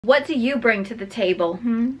What do you bring to the table?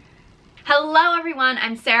 Hello everyone,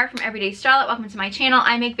 I'm Sarah from Everyday Starlet. Welcome to my channel.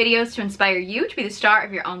 I make videos to inspire you to be the star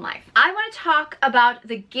of your own life. I want to talk about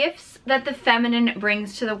the gifts that the feminine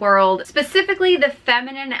brings to the world, specifically the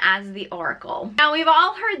feminine as the oracle. Now, we've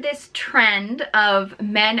all heard this trend of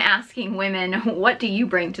men asking women, what do you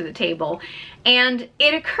bring to the table? And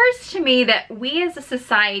it occurs to me that we as a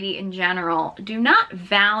society in general do not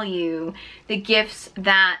value the gifts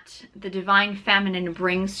that the divine feminine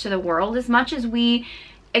brings to the world as much as we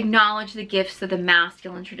acknowledge the gifts that the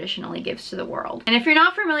masculine traditionally gives to the world. And if you're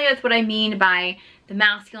not familiar with what I mean by the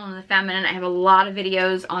masculine and the feminine, I have a lot of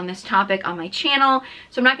videos on this topic on my channel,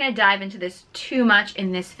 so I'm not going to dive into this too much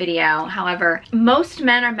in this video. However, most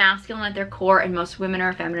men are masculine at their core and most women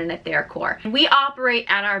are feminine at their core. We operate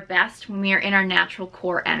at our best when we are in our natural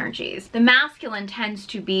core energies. The masculine tends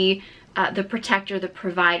to be the protector, the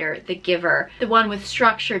provider, the giver, the one with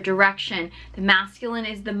structure, direction. The masculine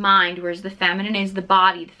is the mind, whereas the feminine is the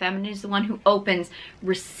body. The feminine is the one who opens,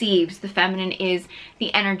 receives. The feminine is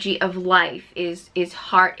the energy of life, is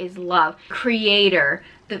heart, is love, creator,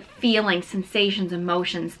 the feelings, sensations,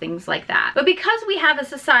 emotions, things like that. But because we have a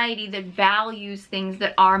society that values things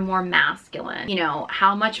that are more masculine, you know,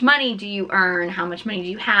 how much money do you earn? How much money do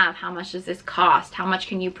you have? How much does this cost? How much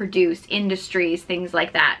can you produce? Industries, things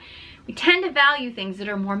like that. We tend to value things that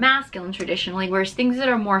are more masculine traditionally, whereas things that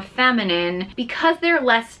are more feminine, because they're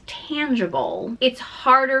less tangible, it's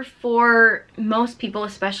harder for most people,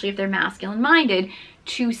 especially if they're masculine minded,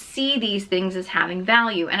 to see these things as having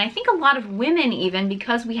value. And I think a lot of women, even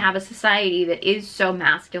because we have a society that is so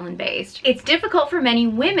masculine based, it's difficult for many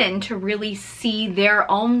women to really see their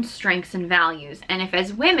own strengths and values. And if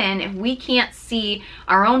as women, if we can't see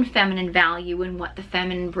our own feminine value and what the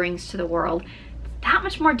feminine brings to the world, that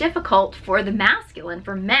much more difficult for the masculine,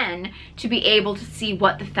 for men, to be able to see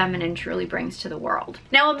what the feminine truly brings to the world.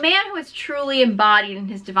 Now, a man who is truly embodied in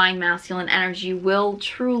his divine masculine energy will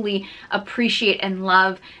truly appreciate and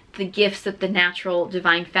love the gifts that the natural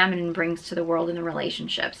divine feminine brings to the world in the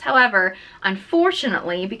relationships. However,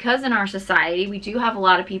 unfortunately, because in our society we do have a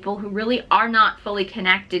lot of people who really are not fully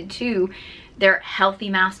connected to their healthy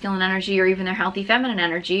masculine energy or even their healthy feminine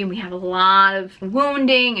energy, and we have a lot of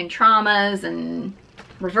wounding and traumas and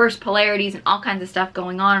reverse polarities and all kinds of stuff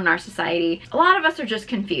going on in our society. A lot of us are just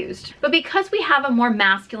confused. But because we have a more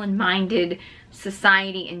masculine minded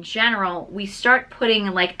society in general, we start putting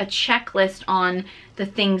like a checklist on the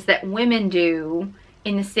things that women do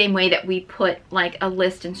in the same way that we put like a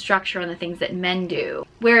list and structure on the things that men do.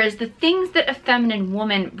 Whereas the things that a feminine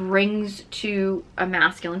woman brings to a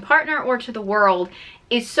masculine partner or to the world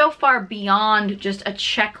is so far beyond just a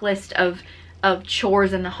checklist of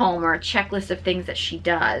chores in the home or a checklist of things that she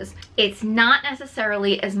does. It's not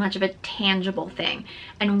necessarily as much of a tangible thing.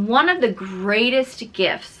 And one of the greatest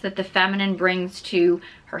gifts that the feminine brings to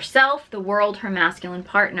herself, the world, her masculine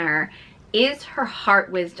partner, is her heart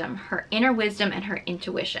wisdom, her inner wisdom, and her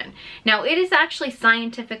intuition. Now, it is actually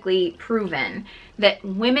scientifically proven that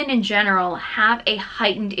women in general have a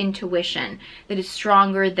heightened intuition that is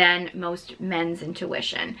stronger than most men's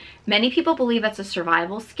intuition. Many people believe that's a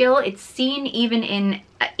survival skill. It's seen even in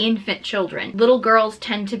infant children. Little girls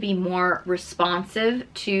tend to be more responsive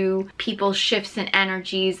to people's shifts in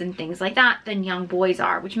energies and things like that than young boys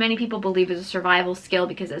are, which many people believe is a survival skill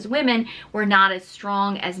because as women, we're not as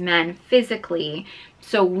strong as men physically.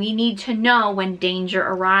 So we need to know when danger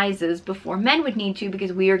arises before men would need to,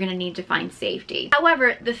 because we are going to need to find safety.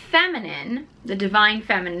 However, the feminine, the divine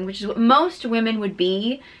feminine, which is what most women would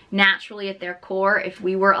be naturally at their core if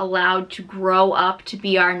we were allowed to grow up to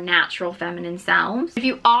be our natural feminine selves. If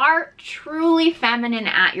you are truly feminine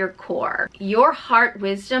at your core, your heart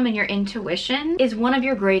wisdom and your intuition is one of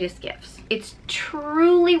your greatest gifts. It's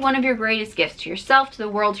truly one of your greatest gifts to yourself, to the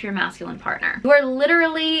world, to your masculine partner. You are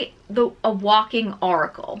literally a walking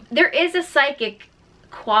oracle. There is a psychic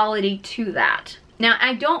quality to that. Now,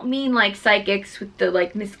 I don't mean like psychics with the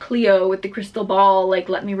like Miss Cleo with the crystal ball, like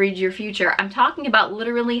let me read your future. I'm talking about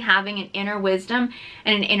literally having an inner wisdom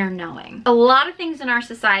and an inner knowing. A lot of things in our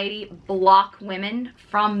society block women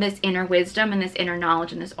from this inner wisdom and this inner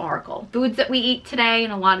knowledge and this oracle. Foods that we eat today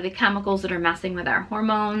and a lot of the chemicals that are messing with our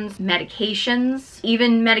hormones, medications,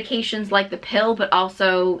 even medications like the pill, but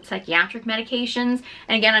also psychiatric medications.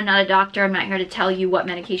 And again, I'm not a doctor. I'm not here to tell you what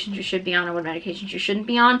medications you should be on or what medications you shouldn't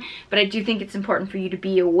be on, but I do think it's important important for you to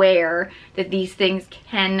be aware that these things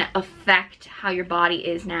can affect how your body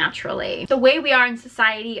is naturally. The way we are in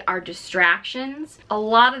society are distractions. A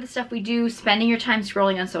lot of the stuff we do, spending your time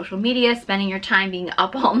scrolling on social media, spending your time being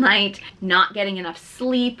up all night, not getting enough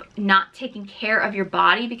sleep, not taking care of your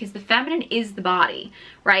body, because the feminine is the body,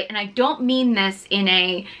 right? And I don't mean this in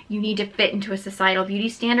a, you need to fit into a societal beauty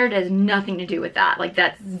standard. It has nothing to do with that. Like,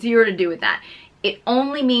 that's zero to do with that. It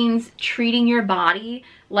only means treating your body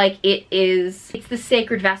like it's the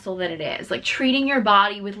sacred vessel that it is. Like, treating your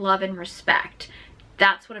body with love and respect.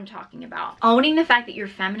 That's what I'm talking about. Owning the fact that your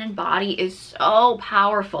feminine body is so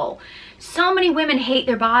powerful. So many women hate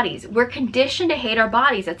their bodies. We're conditioned to hate our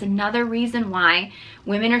bodies. That's another reason why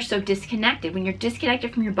women are so disconnected. When you're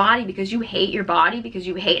disconnected from your body because you hate your body, because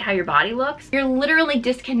you hate how your body looks, you're literally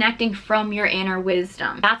disconnecting from your inner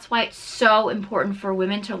wisdom. That's why it's so important for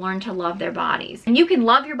women to learn to love their bodies. And you can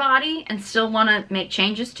love your body and still want to make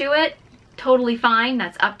changes to it. Totally fine.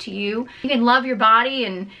 That's up to you. You can love your body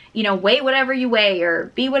and, you know, weigh whatever you weigh or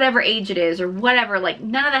be whatever age it is or whatever. Like,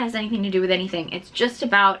 none of that has anything to do with anything. It's just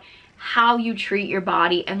about how you treat your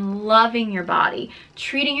body and loving your body,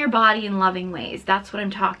 treating your body in loving ways. That's what I'm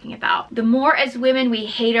talking about. The more as women we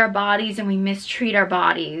hate our bodies and we mistreat our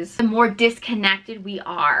bodies, the more disconnected we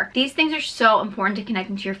are. These things are so important to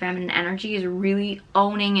connecting to your feminine energy, is really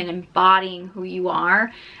owning and embodying who you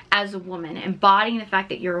are as a woman, embodying the fact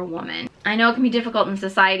that you're a woman. I know it can be difficult in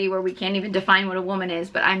society where we can't even define what a woman is,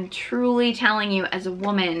 but I'm truly telling you, as a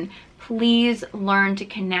woman, please learn to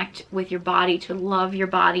connect with your body, to love your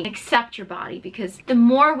body, accept your body, because the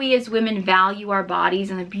more we as women value our bodies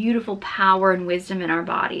and the beautiful power and wisdom in our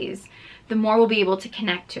bodies, the more we'll be able to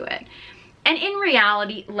connect to it. And in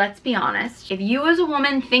reality, let's be honest, if you as a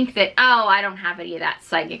woman think that, oh, I don't have any of that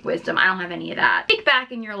psychic wisdom, I don't have any of that, think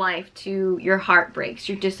back in your life to your heartbreaks,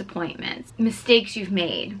 your disappointments, mistakes you've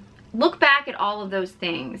made. Look back at all of those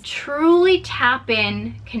things. Truly tap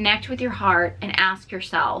in, connect with your heart, and ask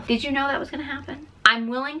yourself, did you know that was going to happen? I'm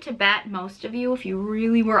willing to bet most of you, if you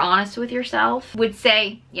really were honest with yourself, would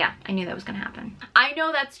say, yeah, I knew that was going to happen. I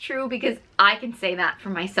know that's true because I can say that for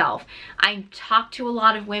myself. I talk to a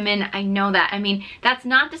lot of women. I know that. I mean, that's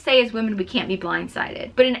not to say as women we can't be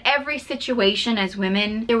blindsided. But in every situation as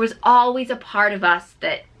women, there was always a part of us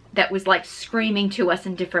that was like screaming to us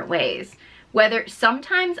in different ways. Whether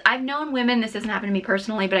sometimes I've known women, this doesn't happen to me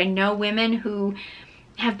personally, but I know women who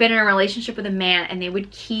have been in a relationship with a man and they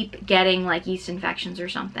would keep getting like yeast infections or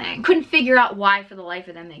something. Couldn't figure out why for the life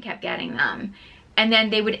of them they kept getting them. And then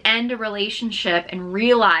they would end a relationship and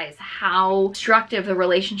realize how destructive the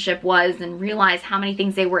relationship was and realize how many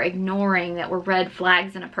things they were ignoring that were red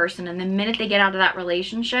flags in a person. And the minute they get out of that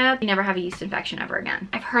relationship, they never have a yeast infection ever again.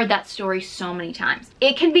 I've heard that story so many times.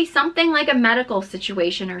 It can be something like a medical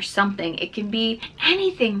situation or something. It can be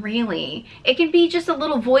anything really. It can be just a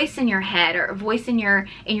little voice in your head or a voice in your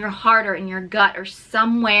heart or in your gut or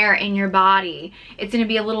somewhere in your body. It's going to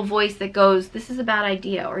be a little voice that goes, this is a bad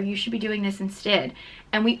idea, or you should be doing this instead.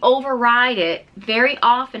 And we override it very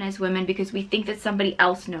often as women because we think that somebody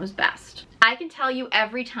else knows best. I can tell you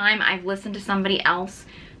every time I've listened to somebody else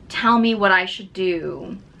tell me what I should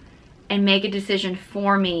do and make a decision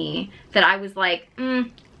for me that I was like,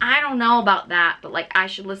 I don't know about that, but like I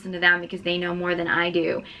should listen to them because they know more than I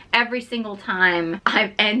do. Every single time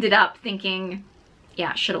I've ended up thinking,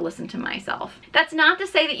 yeah, should have listened to myself. That's not to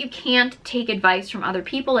say that you can't take advice from other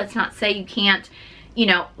people. It's not to say you can't, you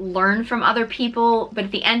know, learn from other people, but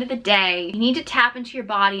at the end of the day, you need to tap into your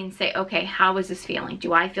body and say, okay, how is this feeling?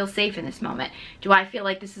 Do I feel safe in this moment? Do I feel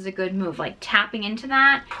like this is a good move? Like tapping into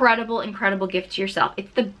that, incredible gift to yourself.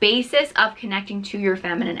 It's the basis of connecting to your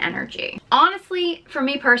feminine energy. Honestly, for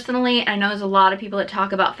me personally, I know there's a lot of people that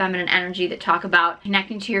talk about feminine energy, that talk about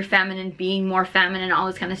connecting to your feminine, being more feminine, all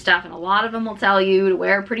this kind of stuff, and a lot of them will tell you to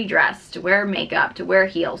wear a pretty dress, to wear makeup, to wear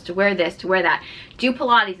heels, to wear this, to wear that, do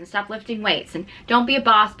Pilates and stop lifting weights, and don't be a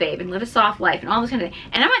boss babe and live a soft life and all this kind of thing.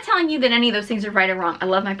 And I'm not telling you that any of those things are right or wrong. I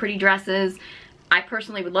love my pretty dresses. I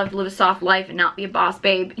personally would love to live a soft life and not be a boss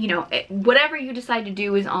babe. You know, whatever you decide to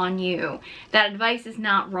do is on you. That advice is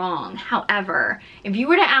not wrong. However, if you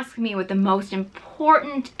were to ask me what the most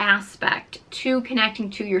important aspect to connecting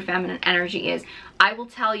to your feminine energy is, I will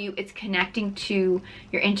tell you it's connecting to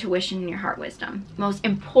your intuition and your heart wisdom. Most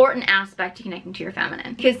important aspect to connecting to your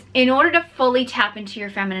feminine. Because in order to fully tap into your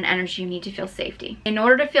feminine energy, you need to feel safety. In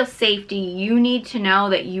order to feel safety, you need to know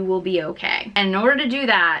that you will be okay. And in order to do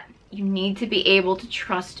that, you need to be able to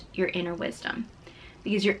trust your inner wisdom.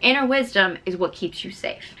 Because your inner wisdom is what keeps you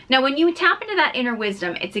safe. Now, when you tap into that inner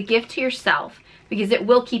wisdom, it's a gift to yourself because it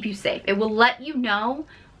will keep you safe. It will let you know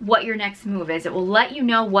what your next move is. It will let you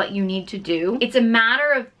know what you need to do. It's a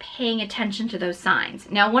matter of paying attention to those signs.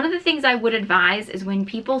 Now, one of the things I would advise is when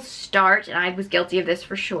people start, and I was guilty of this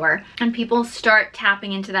for sure, when people start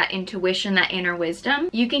tapping into that intuition, that inner wisdom,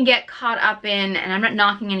 you can get caught up in, and I'm not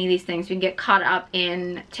knocking any of these things, you can get caught up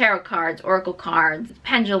in tarot cards, oracle cards,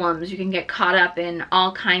 pendulums, you can get caught up in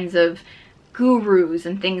all kinds of gurus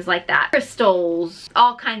and things like that, crystals,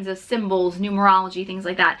 all kinds of symbols, numerology, things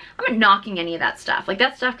like that. I'm not knocking any of that stuff. Like,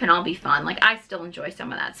 that stuff can all be fun. Like, I still enjoy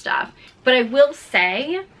some of that stuff. But I will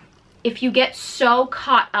say, if you get so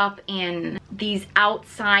caught up in these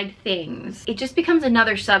outside things, it just becomes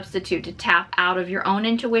another substitute to tap out of your own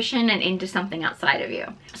intuition and into something outside of you.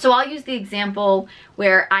 So I'll use the example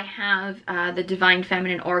where I have the Divine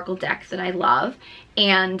Feminine Oracle deck that I love,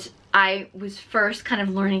 and I was first kind of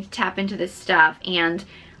learning to tap into this stuff, and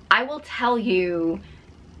I will tell you,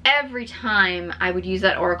 every time I would use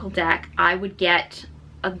that oracle deck, I would get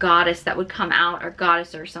a goddess that would come out, or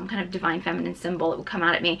goddess or some kind of divine feminine symbol that would come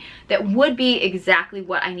out at me that would be exactly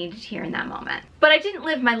what I needed to hear in that moment. But I didn't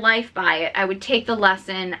live my life by it. I would take the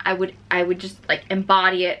lesson, I would just like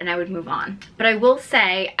embody it, and I would move on. But I will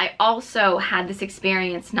say, I also had this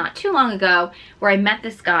experience not too long ago where I met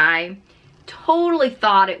this guy, totally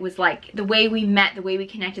thought it was like the way we met, the way we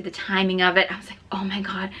connected, the timing of it. I was like, oh my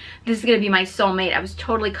God, this is gonna be my soulmate. I was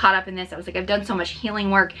totally caught up in this. I was like, I've done so much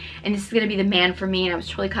healing work and this is gonna be the man for me, and I was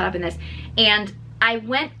totally caught up in this. And I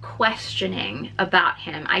went questioning about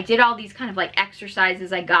him. I did all these kind of like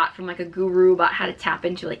exercises I got from like a guru about how to tap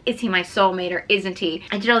into, like, is he my soulmate or isn't he?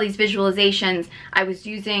 I did all these visualizations. I was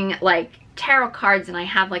using like tarot cards, and I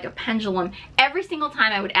have like a pendulum. Every single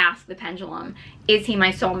time I would ask the pendulum, is he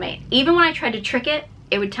my soulmate? Even when I tried to trick it,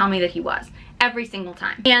 it would tell me that he was. Every single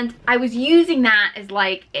time. And I was using that as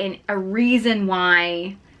like a reason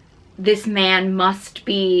why this man must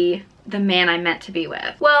be the man I meant to be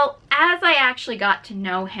with. Well, as I actually got to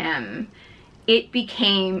know him, it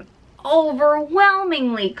became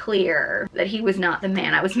overwhelmingly clear that he was not the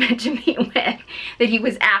man I was meant to be with, that he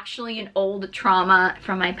was actually an old trauma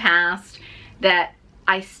from my past that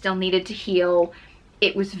I still needed to heal.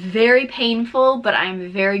 It was very painful, but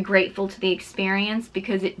I'm very grateful to the experience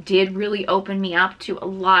because it did really open me up to a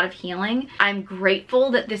lot of healing. I'm grateful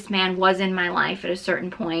that this man was in my life at a certain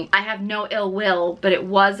point. I have no ill will, but it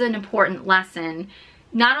was an important lesson.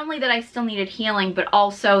 Not only that I still needed healing, but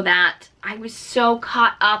also that I was so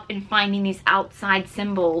caught up in finding these outside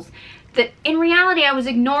symbols that in reality I was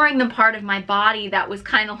ignoring the part of my body that was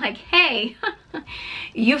kind of like, hey,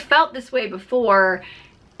 you felt this way before.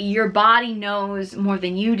 Your body knows more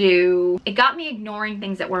than you do. It got me ignoring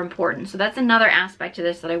things that were important. So that's another aspect to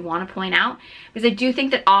this that I want to point out, because I do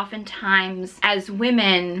think that oftentimes as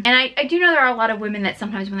women, and I do know there are a lot of women that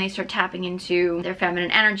sometimes when they start tapping into their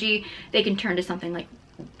feminine energy, they can turn to something like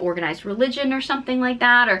organized religion or something like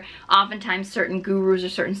that, or oftentimes certain gurus or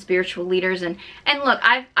certain spiritual leaders. And look,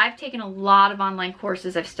 I've taken a lot of online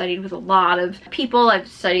courses. I've studied with a lot of people. I've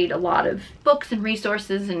studied a lot of books and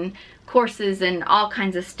resources and courses and all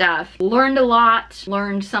kinds of stuff. Learned a lot,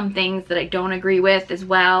 learned some things that I don't agree with as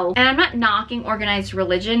well. And I'm not knocking organized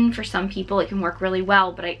religion. For some people it can work really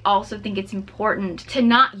well, but I also think it's important to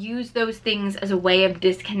not use those things as a way of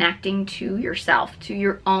disconnecting to yourself, to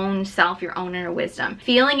your own self, your own inner wisdom.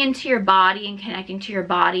 Feeling into your body and connecting to your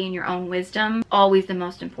body and your own wisdom, always the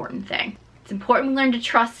most important thing. It's important we learn to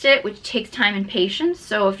trust it, which takes time and patience.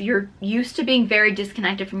 So if you're used to being very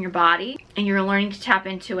disconnected from your body and you're learning to tap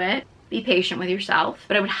into it, be patient with yourself.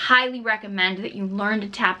 But I would highly recommend that you learn to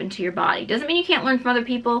tap into your body. Doesn't mean you can't learn from other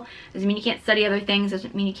people. Doesn't mean you can't study other things.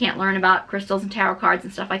 Doesn't mean you can't learn about crystals and tarot cards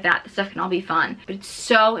and stuff like that. This stuff can all be fun. But it's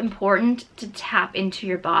so important to tap into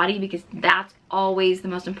your body, because that's always the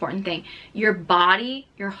most important thing. Your body,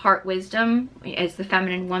 your heart wisdom as the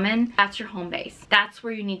feminine woman, that's your home base. That's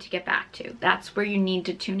where you need to get back to. That's where you need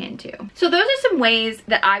to tune into. So those are some ways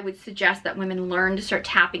that I would suggest that women learn to start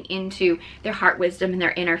tapping into their heart wisdom and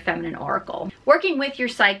their inner feminine oracle. Working with your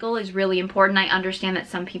cycle is really important. I understand that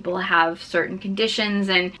some people have certain conditions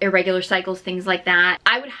and irregular cycles, things like that.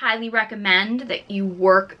 I would highly recommend that you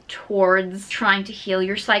work towards trying to heal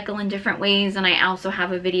your cycle in different ways. And I also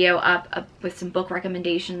have a video up with some book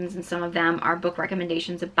recommendations, and some of them are book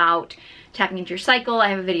recommendations about tapping into your cycle. I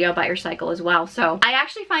have a video about your cycle as well. So I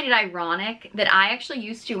actually find it ironic that I actually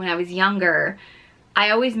used to, when I was younger,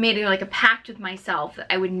 I always made it like a pact with myself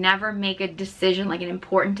that I would never make a decision, like an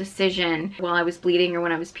important decision, while I was bleeding or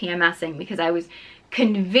when I was PMSing, because I was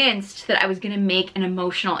convinced that I was going to make an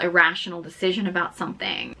emotional, irrational decision about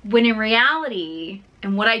something. When in reality,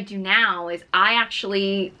 and what I do now is I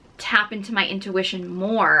actually tap into my intuition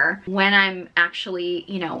more when I'm actually,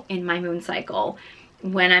 you know, in my moon cycle.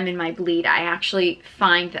 when I'm in my bleed, I actually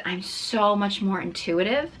find that I'm so much more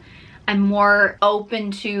intuitive. I'm more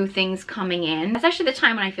open to things coming in. That's actually the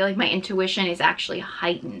time when I feel like my intuition is actually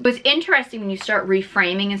heightened. But it's interesting when you start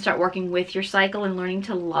reframing and start working with your cycle and learning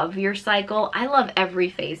to love your cycle. I love every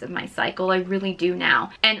phase of my cycle. I really do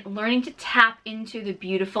now. And learning to tap into the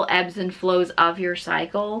beautiful ebbs and flows of your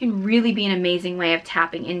cycle can really be an amazing way of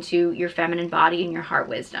tapping into your feminine body and your heart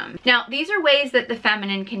wisdom. Now, these are ways that the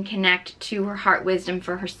feminine can connect to her heart wisdom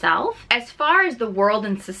for herself. As far as the world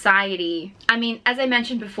and society, I mean, as I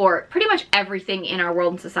mentioned before, pretty much everything in our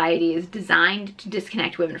world and society is designed to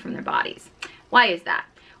disconnect women from their bodies. Why is that?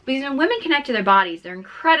 Because when women connect to their bodies, they're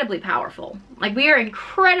incredibly powerful. Like, we are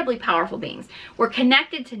incredibly powerful beings. We're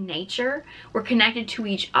connected to nature. We're connected to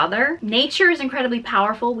each other. Nature is incredibly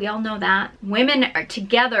powerful. We all know that. Women are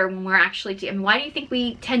together when we're actually together. I mean, why do you think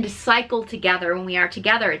we tend to cycle together when we are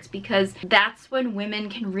together? It's because that's when women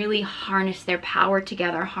can really harness their power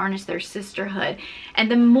together, harness their sisterhood. And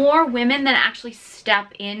the more women that actually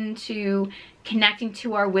step into connecting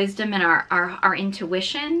to our wisdom and our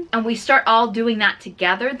intuition, and we start all doing that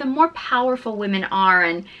together, the more powerful women are,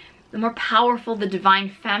 and the more powerful the divine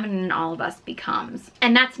feminine in all of us becomes.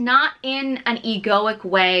 And that's not in an egoic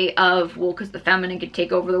way of, well, because the feminine could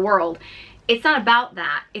take over the world. It's not about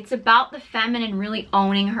that. It's about the feminine really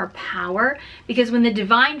owning her power, because when the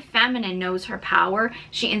divine feminine knows her power,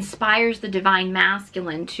 she inspires the divine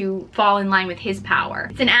masculine to fall in line with his power.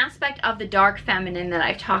 It's an aspect of the dark feminine that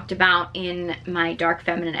I've talked about in my dark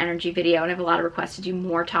feminine energy video, and I have a lot of requests to do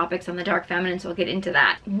more topics on the dark feminine, so I'll get into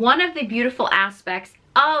that. One of the beautiful aspects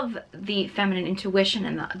of the feminine intuition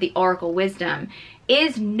and the oracle wisdom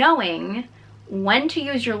is knowing when to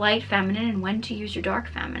use your light feminine and when to use your dark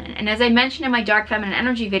feminine. And as I mentioned in my dark feminine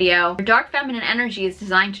energy video, your dark feminine energy is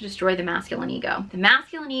designed to destroy the masculine ego. The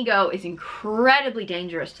masculine ego is incredibly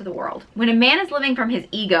dangerous to the world. When a man is living from his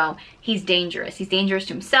ego, he's dangerous. He's dangerous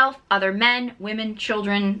to himself, other men, women,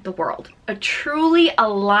 children, the world. A truly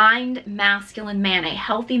aligned masculine man, a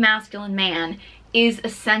healthy masculine man, is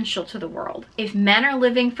essential to the world. If men are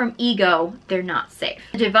living from ego, they're not safe.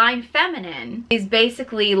 The divine feminine is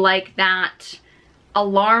basically like that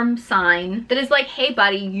alarm sign that is like, hey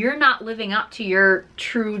buddy, you're not living up to your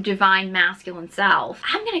true divine masculine self.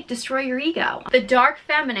 I'm gonna destroy your ego. The dark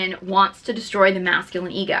feminine wants to destroy the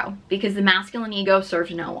masculine ego because the masculine ego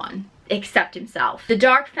serves no one except himself. The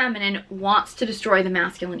dark feminine wants to destroy the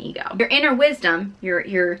masculine ego. Your inner wisdom,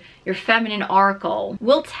 your feminine oracle,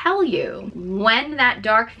 will tell you when that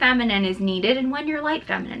dark feminine is needed and when your light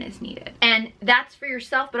feminine is needed. And that's for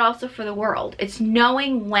yourself, but also for the world. It's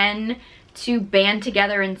knowing when to band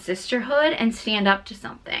together in sisterhood and stand up to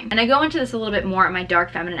something. And I go into this a little bit more in my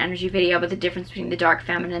dark feminine energy video about the difference between the dark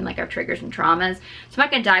feminine, like our triggers and traumas. So I'm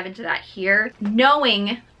not gonna dive into that here.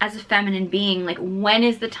 Knowing as a feminine being, like, when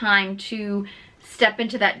is the time to step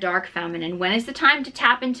into that dark feminine? When is the time to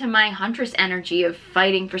tap into my huntress energy of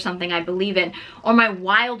fighting for something I believe in, or my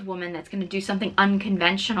wild woman that's going to do something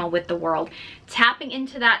unconventional with the world? Tapping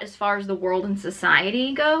into that as far as the world and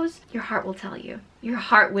society goes, your heart will tell you. Your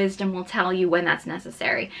heart wisdom will tell you when that's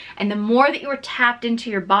necessary. And the more that you're tapped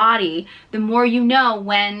into your body, the more you know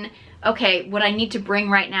when, okay, what I need to bring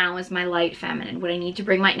right now is my light feminine. What I need to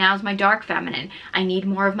bring right now is my dark feminine. I need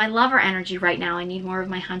more of my lover energy right now. I need more of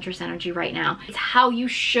my huntress energy right now. It's how you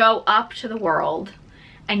show up to the world,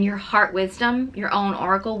 and your heart wisdom, your own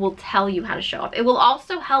oracle, will tell you how to show up. It will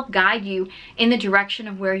also help guide you in the direction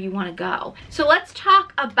of where you want to go. So let's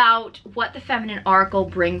talk about what the feminine oracle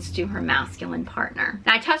brings to her masculine partner.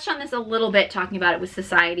 Now, I touched on this a little bit talking about it with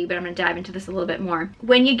society, but I'm going to dive into this a little bit more.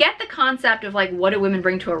 When you get the concept of, like, what do women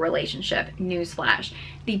bring to a relationship, newsflash,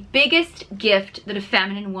 the biggest gift that a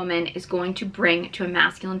feminine woman is going to bring to a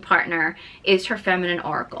masculine partner is her feminine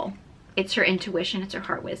oracle. It's her intuition, it's her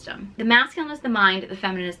heart wisdom. The masculine is the mind, the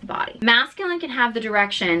feminine is the body. Masculine can have the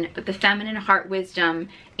direction, but the feminine heart wisdom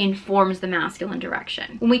informs the masculine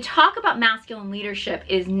direction. When we talk about masculine leadership,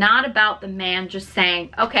 it is not about the man just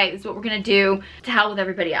saying, okay, this is what we're gonna do, to hell with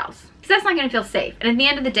everybody else. Because that's not gonna feel safe. And at the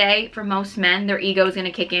end of the day, for most men, their ego is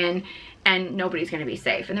gonna kick in and nobody's gonna be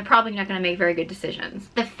safe. And they're probably not gonna make very good decisions.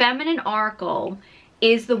 The feminine oracle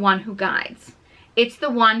is the one who guides. It's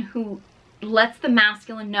the one who lets the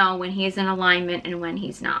masculine know when he is in alignment and when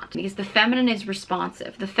he's not. Because the feminine is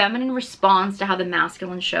responsive. The feminine responds to how the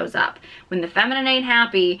masculine shows up. When the feminine ain't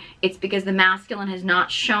happy, it's because the masculine has not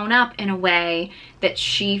shown up in a way that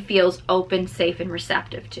she feels open, safe, and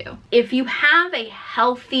receptive to. If you have a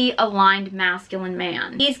healthy, aligned masculine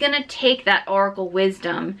man, he's gonna take that oracle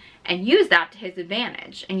wisdom and use that to his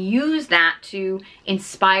advantage, and use that to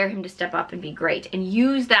inspire him to step up and be great, and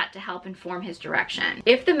use that to help inform his direction.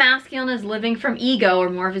 If the masculine is living from ego, or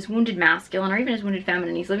more of his wounded masculine, or even his wounded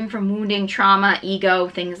feminine, he's living from wounding, trauma, ego,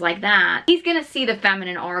 things like that, he's gonna see the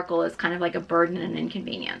feminine oracle as kind of like a burden and an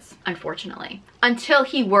inconvenience, unfortunately, until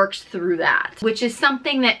he works through that, which is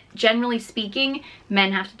something that, generally speaking,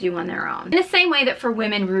 men have to do on their own. In the same way that for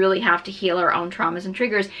women, we really have to heal our own traumas and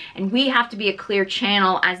triggers, and we have to be a clear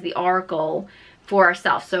channel as the oracle for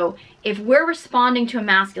ourselves. So if we're responding to a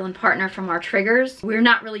masculine partner from our triggers, we're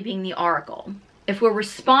not really being the oracle. If we're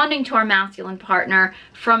responding to our masculine partner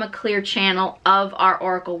from a clear channel of our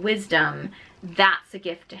oracle wisdom, that's a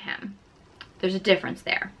gift to him. There's a difference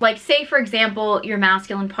there. Like, say for example, your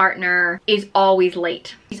masculine partner is always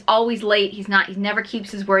late. He's always late, he never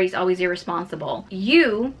keeps his word, he's always irresponsible.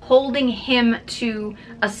 You holding him to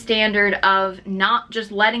a standard of not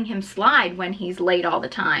just letting him slide when he's late all the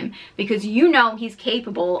time, because you know he's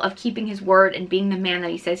capable of keeping his word and being the man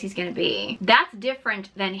that he says he's gonna be. That's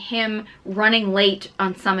different than him running late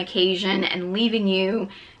on some occasion and leaving you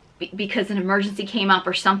because an emergency came up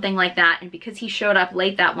or something like that, and because he showed up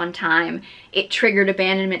late that one time, it triggered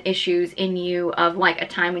abandonment issues in you of like a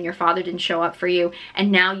time when your father didn't show up for you,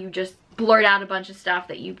 and now you just blurt out a bunch of stuff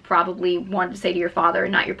that you probably wanted to say to your father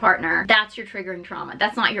and not your partner. That's your triggering trauma.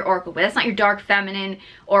 That's not your oracle. That's not your dark feminine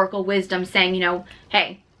oracle wisdom saying, you know,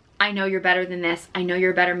 hey, I know you're better than this. I know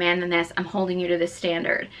you're a better man than this. I'm holding you to this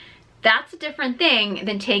standard. That's a different thing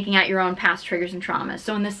than taking out your own past triggers and traumas.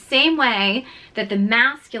 So in the same way that the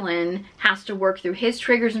masculine has to work through his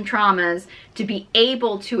triggers and traumas to be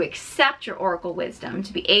able to accept your oracle wisdom,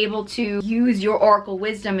 to be able to use your oracle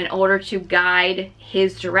wisdom in order to guide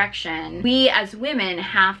his direction, we as women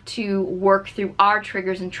have to work through our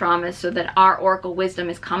triggers and traumas so that our oracle wisdom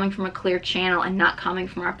is coming from a clear channel and not coming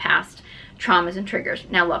from our past traumas and triggers.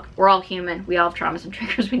 Now look, we're all human. We all have traumas and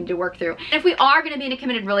triggers we need to work through. And if we are going to be in a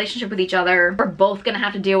committed relationship with each other, we're both going to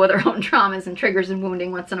have to deal with our own traumas and triggers and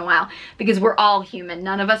wounding once in a while, because we're all human.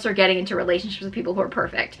 None of us are getting into relationships with people who are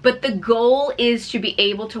perfect. But the goal is to be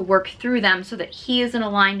able to work through them so that he is an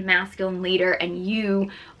aligned masculine leader and you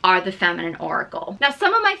are the feminine oracle. Now,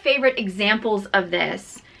 some of my favorite examples of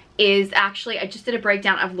this is actually, I just did a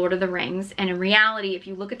breakdown of Lord of the Rings, and in reality, if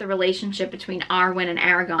you look at the relationship between Arwen and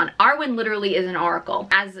Aragorn, Arwen literally is an oracle.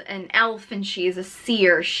 As an elf and she is a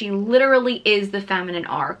seer, she literally is the feminine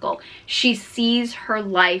oracle. She sees her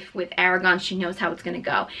life with Aragorn, she knows how it's gonna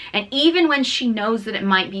go. And even when she knows that it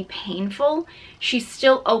might be painful, she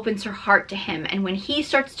still opens her heart to him. And when he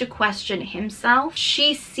starts to question himself,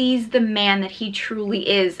 she sees the man that he truly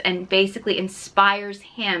is and basically inspires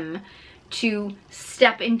him to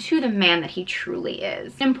step into the man that he truly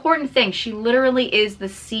is. An important thing, she literally is the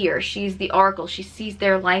seer. She's the oracle. She sees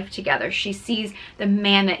their life together. She sees the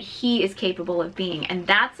man that he is capable of being. And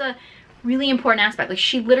that's a really important aspect. Like,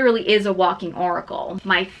 she literally is a walking oracle.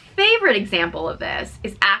 My favorite example of this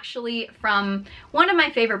is actually from one of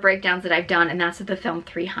my favorite breakdowns that I've done, and that's the film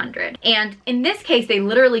 300. And in this case, they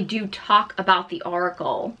literally do talk about the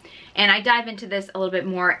oracle. And I dive into this a little bit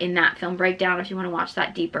more in that film breakdown if you want to watch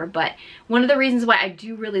that deeper. But one of the reasons why I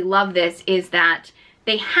do really love this is that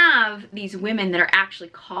they have these women that are actually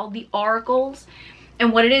called the oracles.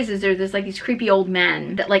 And what it is there's like these creepy old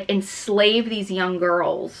men that like enslave these young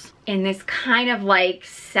girls in this kind of like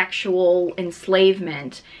sexual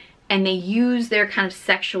enslavement. And they use their kind of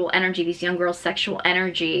sexual energy, these young girls' sexual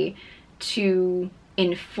energy, to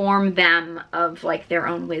inform them of like their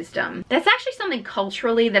own wisdom. That's actually something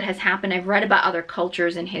culturally that has happened. I've read about other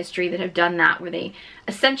cultures in history that have done that, where they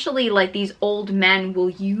essentially, like, these old men will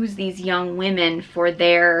use these young women for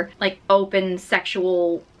their like open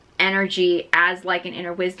sexual energy as like an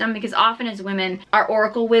inner wisdom, because often as women, our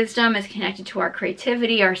oracle wisdom is connected to our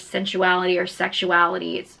creativity, our sensuality, our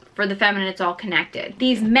sexuality. It's for the feminine, it's all connected.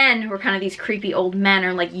 These men who are kind of these creepy old men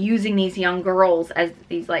are like using these young girls as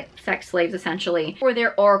these like sex slaves essentially for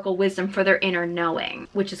their oracle wisdom, for their inner knowing,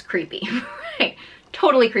 which is creepy, right?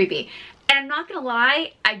 Totally creepy. And I'm not gonna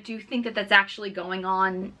lie, I do think that that's actually going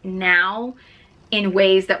on now in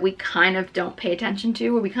ways that we kind of don't pay attention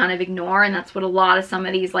to, or we kind of ignore. And that's what a lot of some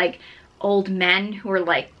of these like old men who are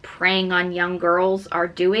like preying on young girls are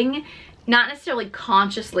doing. Not necessarily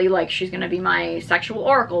consciously, like, she's gonna be my sexual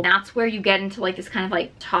oracle. That's where you get into like this kind of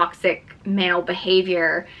like toxic male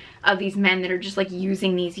behavior of these men that are just like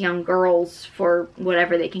using these young girls for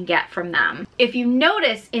whatever they can get from them. If you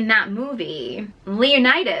notice in that movie,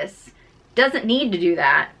 Leonidas doesn't need to do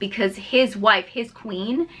that, because his wife, his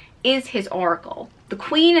queen, is his oracle. The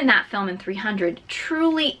queen in that film in 300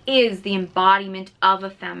 truly is the embodiment of a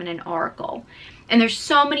feminine oracle. And there's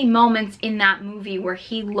so many moments in that movie where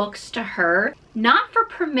he looks to her, not for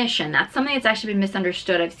permission. That's something that's actually been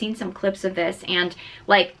misunderstood. I've seen some clips of this, and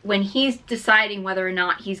like when he's deciding whether or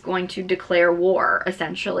not he's going to declare war,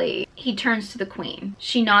 essentially, he turns to the queen.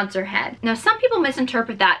 She nods her head. Now, some people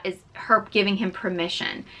misinterpret that as her giving him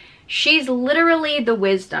permission. She's literally the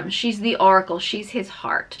wisdom. She's the oracle. She's his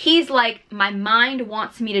heart. He's like, my mind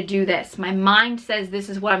wants me to do this. My mind says this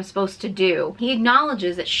is what I'm supposed to do. He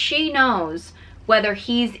acknowledges that she knows whether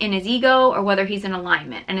he's in his ego or whether he's in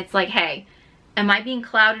alignment. And it's like, hey, am I being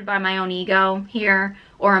clouded by my own ego here,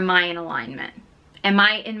 or am I in alignment? Am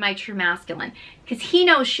I in my true masculine? Because he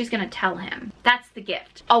knows she's going to tell him. That's the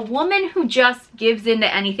gift. A woman who just gives in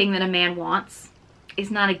to anything that a man wants is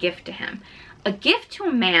not a gift to him. A gift to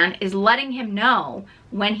a man is letting him know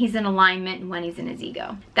when he's in alignment and when he's in his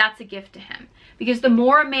ego. That's a gift to him. Because the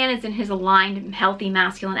more a man is in his aligned, healthy,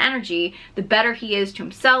 masculine energy, the better he is to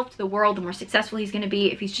himself, to the world, the more successful he's going to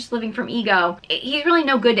be. If he's just living from ego, he's really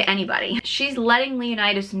no good to anybody. She's letting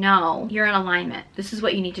Leonidas know, you're in alignment. This is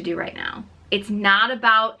what you need to do right now. It's not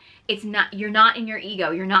about, you're not in your ego.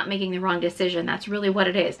 You're not making the wrong decision. That's really what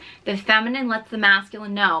it is. The feminine lets the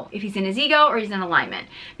masculine know if he's in his ego or he's in alignment.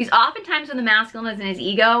 Because oftentimes when the masculine is in his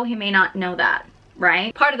ego, he may not know that,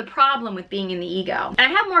 right? Part of the problem with being in the ego. And I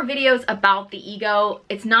have more videos about the ego.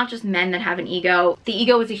 It's not just men that have an ego. The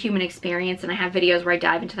ego is a human experience, and I have videos where I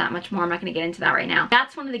dive into that much more. I'm not going to get into that right now.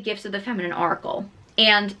 That's one of the gifts of the feminine oracle.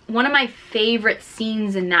 And one of my favorite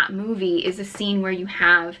scenes in that movie is a scene where you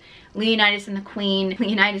have Leonidas and the queen.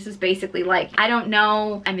 Leonidas is basically like, I don't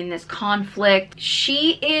know, I'm in this conflict.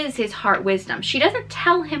 She is his heart wisdom. She doesn't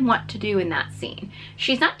tell him what to do in that scene.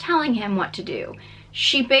 She's not telling him what to do.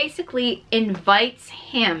 She basically invites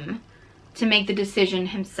him to make the decision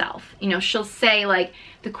himself. You know, she'll say like,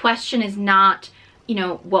 the question is not, you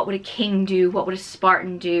know, what would a king do? What would a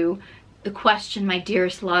Spartan do? The question, my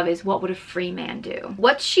dearest love, is what would a free man do?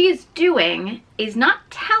 What she is doing is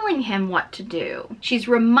not telling him what to do. She's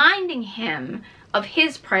reminding him of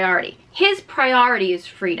his priority. His priority is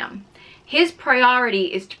freedom. His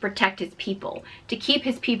priority is to protect his people, to keep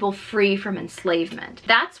his people free from enslavement.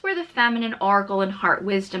 That's where the feminine oracle and heart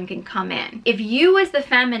wisdom can come in. If you as the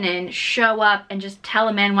feminine show up and just tell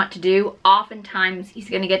a man what to do, oftentimes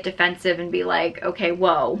he's gonna get defensive and be like, okay,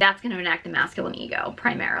 whoa, that's gonna enact the masculine ego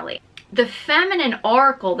primarily. The feminine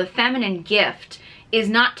oracle, the feminine gift, is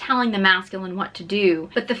not telling the masculine what to do,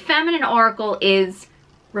 but the feminine oracle is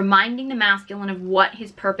reminding the masculine of what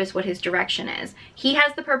his purpose, what his direction is. He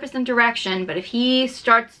has the purpose and direction, but if he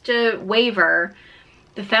starts to waver,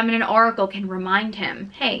 the feminine oracle can remind him,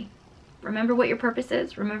 hey, remember what your purpose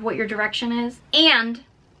is, remember what your direction is, and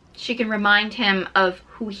she can remind him of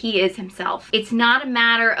who he is himself. It's not a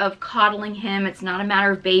matter of coddling him. It's not a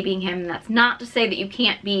matter of babying him. And that's not to say that you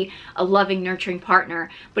can't be a loving, nurturing partner,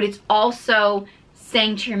 but it's also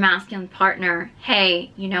saying to your masculine partner,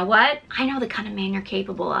 hey, you know what? I know the kind of man you're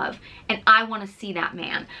capable of, and I want to see that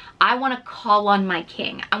man. I want to call on my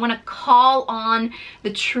king. I want to call on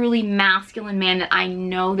the truly masculine man that I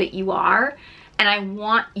know that you are. And I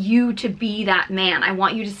want you to be that man. I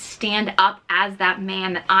want you to stand up as that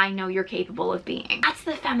man that I know you're capable of being. That's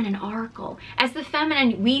the feminine oracle. As the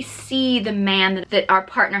feminine, we see the man that our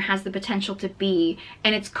partner has the potential to be,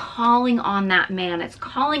 and it's calling on that man. It's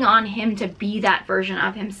calling on him to be that version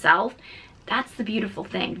of himself. That's the beautiful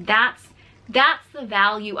thing. That's the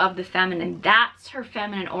value of the feminine. That's her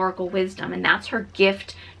feminine oracle wisdom, and that's her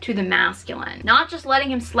gift to the masculine. Not just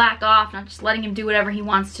letting him slack off, not just letting him do whatever he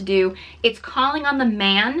wants to do. It's calling on the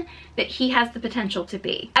man that he has the potential to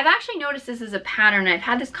be. I've actually noticed this as a pattern. I've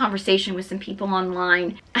had this conversation with some people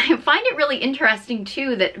online. I find it really interesting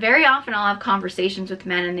too that very often I'll have conversations with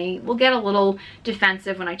men and they will get a little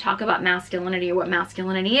defensive when I talk about masculinity or what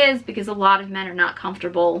masculinity is, because a lot of men are not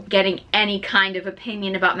comfortable getting any kind of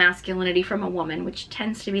opinion about masculinity from a woman, which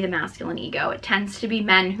tends to be the masculine ego. It tends to be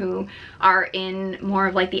men who are in more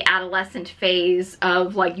of like the adolescent phase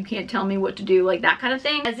of like, you can't tell me what to do, like that kind of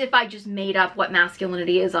thing. As if I just made up what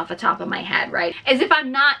masculinity is off the top of my head, right? As if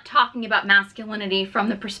I'm not talking about masculinity from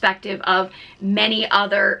the perspective of many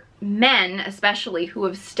other men, especially, who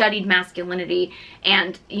have studied masculinity.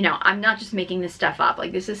 And, you know, I'm not just making this stuff up.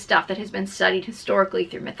 Like, this is stuff that has been studied historically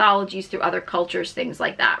through mythologies, through other cultures, things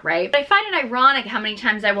like that, right? But I find it ironic how many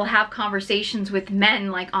times I will have conversations with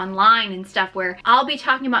men, like online and stuff, where I'll be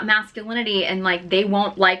talking about masculinity and like they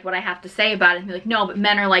won't like what I have to say about it and be like, no, but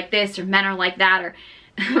men are like this, or men are like that, or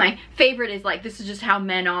my favorite is like, this is just how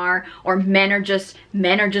men are, or men are just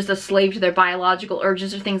a slave to their biological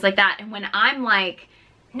urges, or things like that. And when I'm like,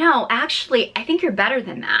 no, actually, I think you're better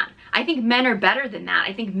than that. I think men are better than that.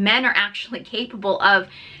 I think men are actually capable of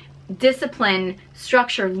discipline,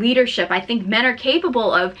 structure, leadership. I think men are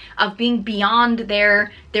capable of being beyond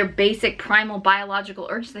their basic primal biological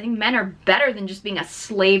urges. I think men are better than just being a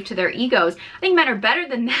slave to their egos. I think men are better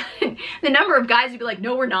than that. The number of guys who'd be like,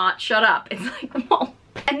 no, we're not, shut up. It's like, well,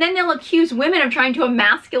 and then they'll accuse women of trying to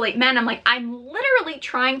emasculate men. I'm like, I'm literally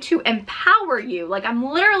trying to empower you. Like, I'm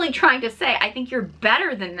literally trying to say, I think you're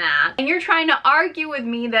better than that. And you're trying to argue with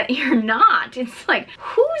me that you're not. It's like,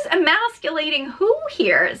 who's emasculating who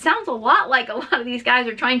here? It sounds a lot like a lot of these guys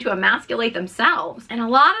are trying to emasculate themselves. And a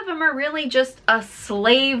lot of them are really just a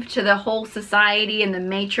slave to the whole society and the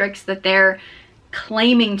matrix that they're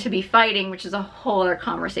claiming to be fighting, which is a whole other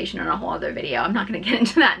conversation and a whole other video. I'm not going to get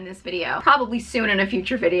into that in this video. Probably soon in a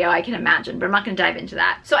future video, I can imagine, but I'm not going to dive into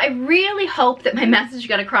that. So I really hope that my message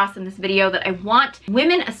got across in this video, that I want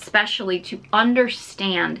women especially to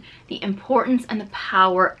understand the importance and the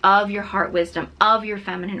power of your heart wisdom, of your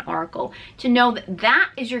feminine oracle, to know that that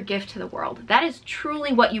is your gift to the world. That is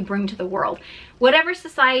truly what you bring to the world. Whatever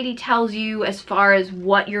society tells you as far as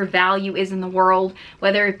what your value is in the world,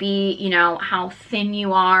 whether it be, you know, how thin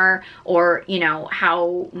you are, or, you know,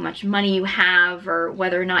 how much money you have, or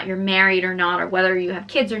whether or not you're married or not, or whether you have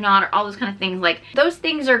kids or not, or all those kind of things, like, those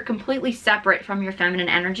things are completely separate from your feminine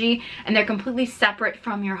energy, and they're completely separate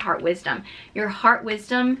from your heart wisdom. Your heart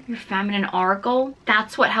wisdom, your feminine oracle,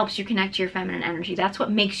 that's what helps you connect to your feminine energy. That's what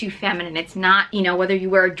makes you feminine. It's not, you know, whether you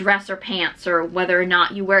wear a dress or pants, or whether or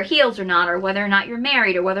not you wear heels or not, or whether or not you're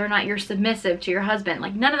married, or whether or not you're submissive to your husband.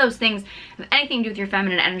 Like, none of those things have anything to do with your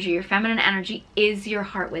feminine energy. Your feminine energy is your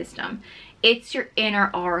heart wisdom. It's your inner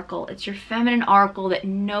oracle. It's your feminine oracle that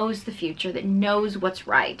knows the future, that knows what's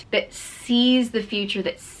right, that sees the future,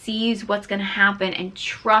 that sees what's going to happen, and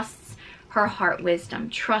trusts her heart wisdom,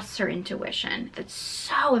 trusts her intuition. That's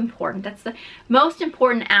so important. That's the most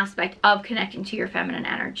important aspect of connecting to your feminine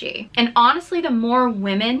energy. And honestly, the more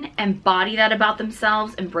women embody that about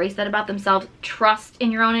themselves, embrace that about themselves, trust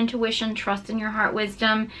in your own intuition, trust in your heart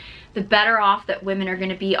wisdom, the better off that women are going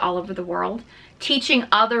to be all over the world. Teaching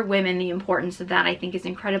other women the importance of that, I think, is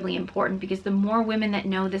incredibly important, because the more women that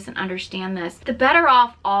know this and understand this, the better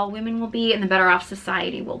off all women will be, and the better off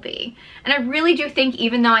society will be. And I really do think,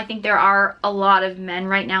 even though I think there are a lot of men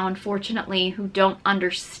right now, unfortunately, who don't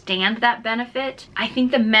understand that benefit, I think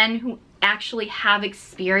the men who actually have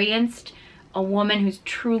experienced a woman who's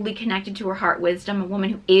truly connected to her heart wisdom, a woman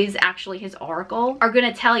who is actually his oracle, are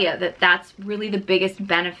going to tell you that that's really the biggest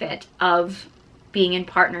benefit of being in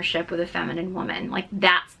partnership with a feminine woman. Like,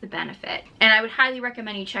 that's the benefit. And I would highly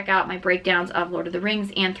recommend you check out my breakdowns of Lord of the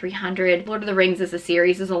Rings and 300. Lord of the Rings is a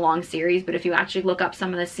series, is a long series, but if you actually look up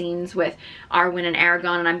some of the scenes with Arwen and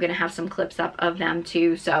Aragon, and I'm going to have some clips up of them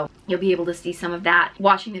too, so you'll be able to see some of that.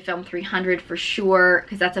 Watching the film 300 for sure,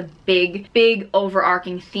 because that's a big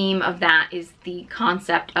overarching theme of that, is the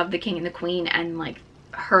concept of the king and the queen, and like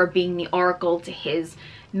her being the oracle to his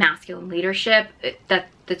masculine leadership.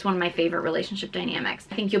 That's one of my favorite relationship dynamics.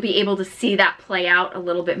 I think you'll be able to see that play out a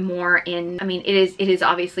little bit more in, I mean, it is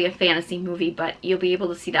obviously a fantasy movie, but you'll be able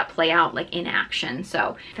to see that play out like in action.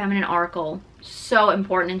 So feminine oracle, so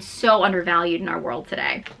important and so undervalued in our world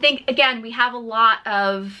today. I think, again, we have a lot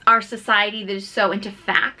of our society that is so into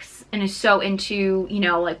facts and is so into, you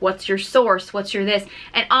know, like, what's your source, what's your this,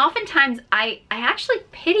 and oftentimes I actually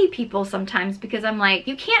pity people sometimes, because I'm like,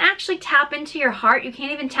 you can't actually tap into your heart, you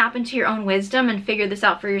can't even tap into your own wisdom and figure this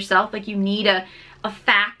out for yourself. Like, you need a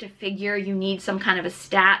fact, a figure, you need some kind of a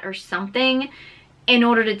stat or something in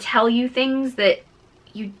order to tell you things that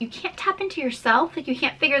you can't tap into yourself. Like, you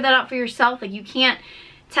can't figure that out for yourself. Like, you can't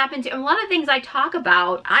tap into. And a lot of things I talk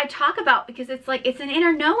about because it's like, it's an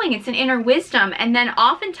inner knowing, it's an inner wisdom. And then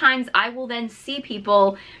oftentimes I will then see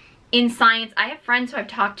people in science. I have friends who I've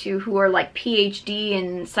talked to who are like PhD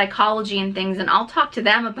in psychology and things, and I'll talk to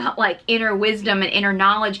them about like inner wisdom and inner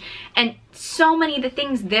knowledge, and so many of the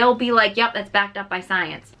things they'll be like, yep, that's backed up by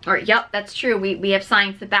science, or yep, that's true, we have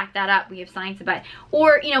science to back that up, we have science about it.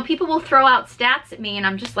 Or, you know, people will throw out stats at me and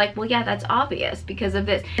I'm just like, well, yeah, that's obvious because of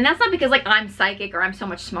this. And that's not because like I'm psychic or I'm so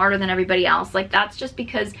much smarter than everybody else. Like, that's just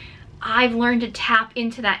because I've learned to tap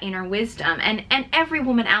into that inner wisdom, and every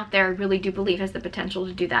woman out there, I really do believe, has the potential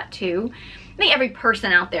to do that too. I think every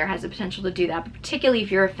person out there has the potential to do that, but particularly if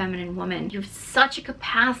you're a feminine woman, you have such a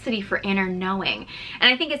capacity for inner knowing.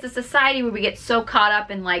 And I think it's a society where we get so caught up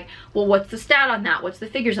in like, well, what's the stat on that? What's the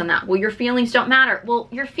figures on that? Well, your feelings don't matter. Well,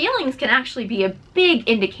 your feelings can actually be a big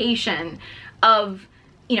indication of,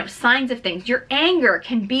 you know, signs of things. Your anger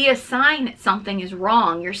can be a sign that something is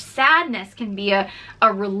wrong. Your sadness can be a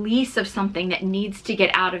release of something that needs to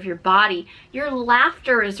get out of your body. Your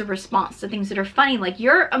laughter is a response to things that are funny. Like,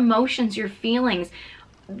 your emotions, your feelings,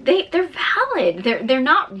 they're valid. They're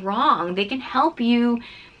not wrong. They can help you.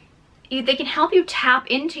 They can help you tap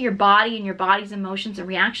into your body and your body's emotions and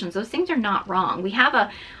reactions. Those things are not wrong. We have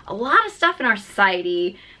a lot of stuff in our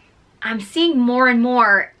society. I'm seeing more and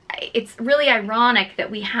more. It's really ironic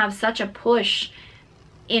that we have such a push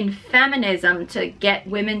in feminism to get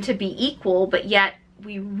women to be equal, but yet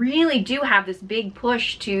we really do have this big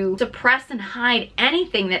push to suppress and hide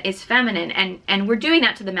anything that is feminine, and we're doing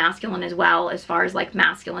that to the masculine as well, as far as like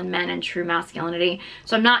masculine men and true masculinity.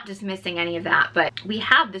 So I'm not dismissing any of that, but we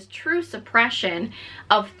have this true suppression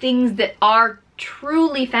of things that are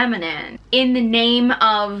truly feminine. In the name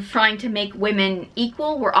of trying to make women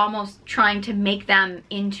equal, we're almost trying to make them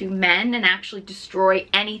into men and actually destroy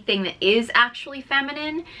anything that is actually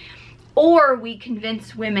feminine. Or we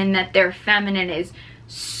convince women that their feminine is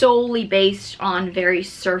solely based on very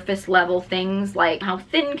surface level things, like how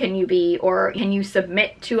thin can you be, or can you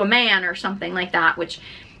submit to a man, or something like that, which,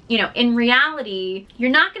 you know, in reality, you're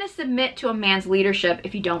not going to submit to a man's leadership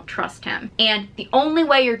if you don't trust him. And the only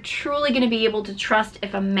way you're truly going to be able to trust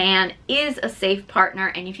if a man is a safe partner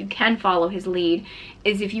and if you can follow his lead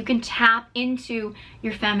is if you can tap into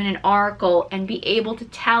your feminine oracle and be able to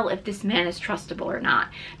tell if this man is trustable or not.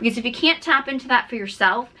 Because if you can't tap into that for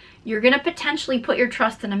yourself, you're going to potentially put your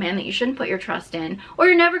trust in a man that you shouldn't put your trust in, or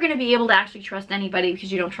you're never going to be able to actually trust anybody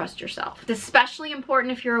because you don't trust yourself. It's especially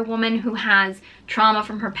important if you're a woman who has trauma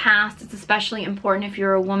from her past. It's especially important if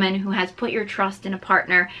you're a woman who has put your trust in a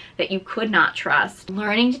partner that you could not trust.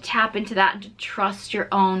 Learning to tap into that and to trust your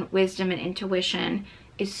own wisdom and intuition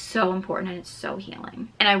is so important, and it's so healing.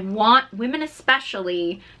 And I want women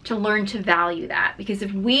especially to learn to value that, because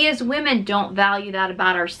if we as women don't value that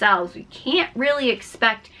about ourselves, we can't really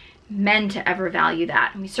expect men to ever value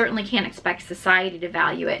that, and we certainly can't expect society to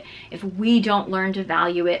value it if we don't learn to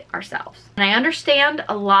value it ourselves. And I understand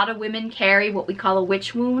a lot of women carry what we call a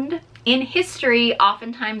witch wound. In history,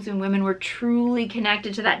 oftentimes when women were truly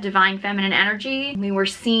connected to that divine feminine energy, we were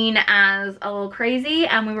seen as a little crazy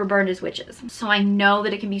and we were burned as witches. So I know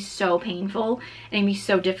that it can be so painful and it can be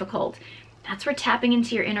so difficult. That's where tapping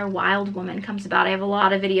into your inner wild woman comes about. I have a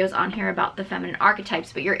lot of videos on here about the feminine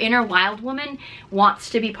archetypes, but your inner wild woman wants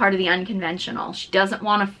to be part of the unconventional. She doesn't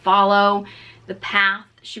want to follow the path.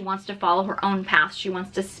 She wants to follow her own path. She wants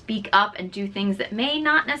to speak up and do things that may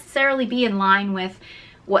not necessarily be in line with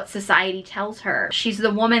what society tells her. She's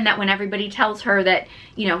the woman that when everybody tells her that,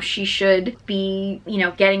 you know, she should be, you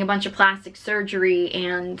know, getting a bunch of plastic surgery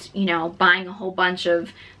and, you know, buying a whole bunch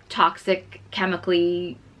of toxic,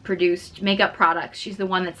 chemically produced makeup products, she's the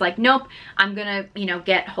one that's like, nope, I'm gonna, you know,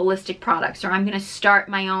 get holistic products, or I'm gonna start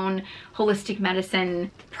my own holistic medicine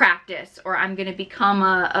practice, or I'm gonna become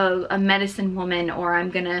a medicine woman, or I'm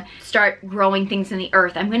gonna start growing things in the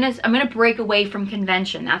earth. I'm gonna break away from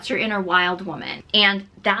convention. That's your inner wild woman. And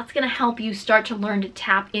that's gonna help you start to learn to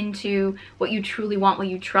tap into what you truly want, what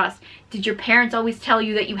you trust. Did your parents always tell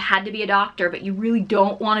you that you had to be a doctor, but you really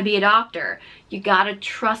don't want to be a doctor? You gotta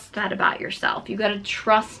trust that about yourself. You gotta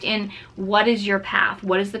trust in what is your path.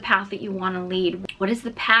 What is the path that you want to lead? What is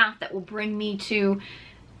the path that will bring me to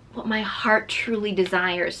what my heart truly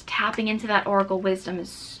desires? Tapping into that oracle wisdom is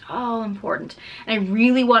so important. And I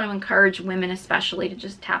really want to encourage women especially to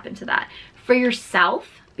just tap into that for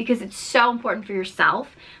yourself, because it's so important for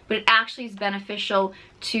yourself, but it actually is beneficial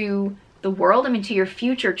to the world. I mean, to your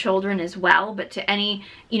future children as well, but to any,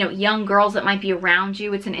 you know, young girls that might be around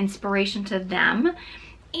you. It's an inspiration to them.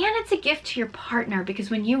 And it's a gift to your partner, because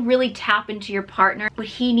when you really tap into your partner, what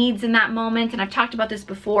he needs in that moment, and I've talked about this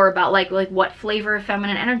before about like what flavor of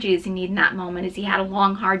feminine energy does he need in that moment? Has he had a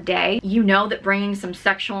long, hard day? You know that bringing some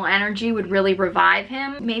sexual energy would really revive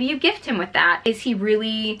him. Maybe you gift him with that. Is he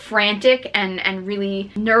really frantic and really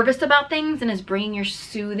nervous about things, and is bringing your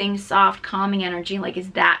soothing, soft, calming energy? Like, is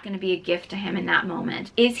that going to be a gift to him in that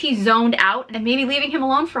moment? Is he zoned out, and maybe leaving him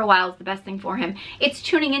alone for a while is the best thing for him? It's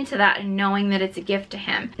tuning into that and knowing that it's a gift to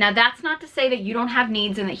him. Now, that's not to say that you don't have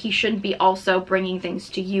needs and that he shouldn't be also bringing things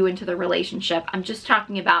to you into the relationship. I'm just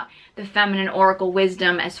talking about the feminine oracle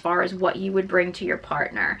wisdom as far as what you would bring to your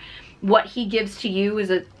partner. What he gives to you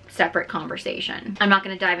is a separate conversation. I'm not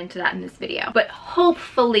going to dive into that in this video, but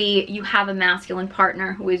hopefully you have a masculine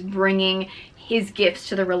partner who is bringing his gifts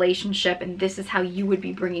to the relationship, and this is how you would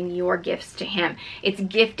be bringing your gifts to him. It's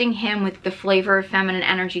gifting him with the flavor of feminine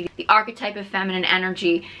energy, the archetype of feminine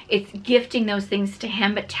energy. It's gifting those things to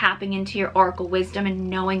him, but tapping into your oracle wisdom and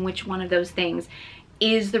knowing which one of those things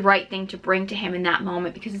is the right thing to bring to him in that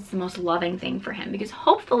moment, because it's the most loving thing for him. Because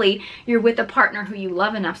hopefully you're with a partner who you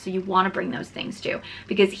love enough so you want to bring those things to,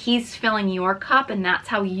 because he's filling your cup, and that's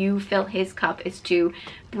how you fill his cup, is to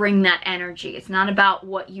bring that energy. It's not about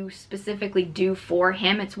what you specifically do for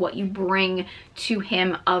him, it's what you bring to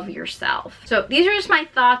him of yourself. So these are just my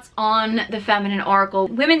thoughts on the Feminine Oracle.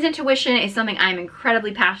 Women's intuition is something I'm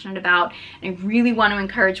incredibly passionate about, and I really want to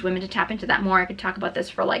encourage women to tap into that more. I could talk about this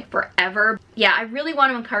for like forever. Yeah, I really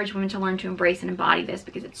want to encourage women to learn to embrace and embody this,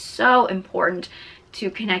 because it's so important to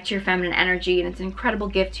connect to your feminine energy, and it's an incredible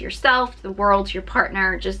gift to yourself, to the world, to your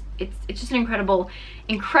partner. It's just an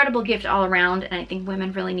incredible gift all around, and I think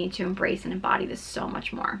women really need to embrace and embody this so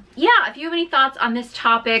much more. Yeah, if you have any thoughts on this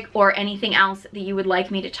topic or anything else that you would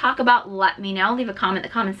like me to talk about, let me know. Leave a comment in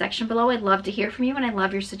the comment section below. I'd love to hear from you, and I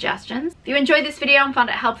love your suggestions. If you enjoyed this video and found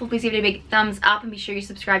it helpful, please give it a big thumbs up, and be sure you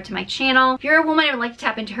subscribe to my channel. If you're a woman and would like to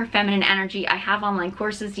tap into her feminine energy, I have online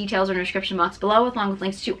courses. Details are in the description box below, along with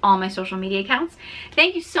links to all my social media accounts.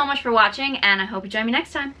 Thank you so much for watching, and I hope you join me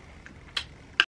next time.